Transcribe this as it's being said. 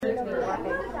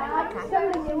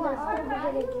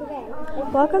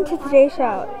Welcome to today's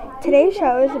show. Today's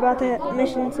show is about the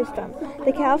mission system.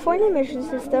 The California mission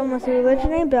system was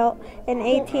originally built in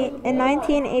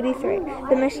 1983.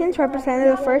 The missions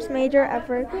represented the first major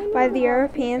effort by the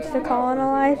Europeans to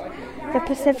colonize the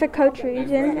Pacific Coast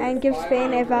region and give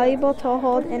Spain a valuable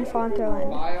toehold in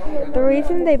Frontierland. The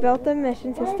reason they built the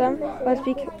mission system was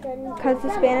because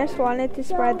the Spanish wanted to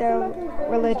spread their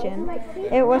religion.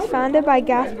 It was founded by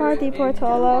Gaspar de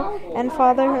Portola and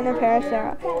Father Junipero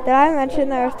Serra. Did I mention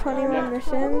there was 21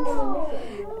 missions?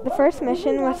 The first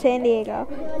mission was San Diego.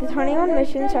 The 21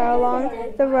 missions are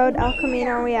along the road El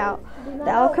Camino Real. The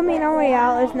El Camino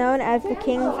Real is known as the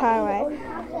King's Highway.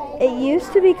 It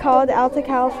used to be called Alta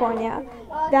California.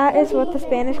 That is what the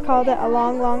Spanish called it a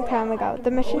long, long time ago.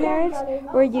 The missionaries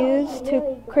were used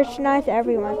to Christianize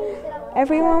everyone.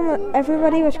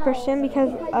 Everybody was Christian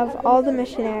because of all the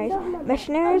missionaries.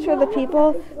 Missionaries were the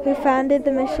people who founded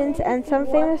the missions, and some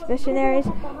famous missionaries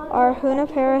are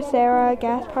Junipero Serra,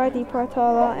 Gaspar de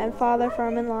Portola, and Father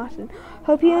Furman Lawson.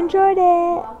 Hope you enjoyed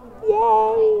it!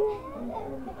 Yay!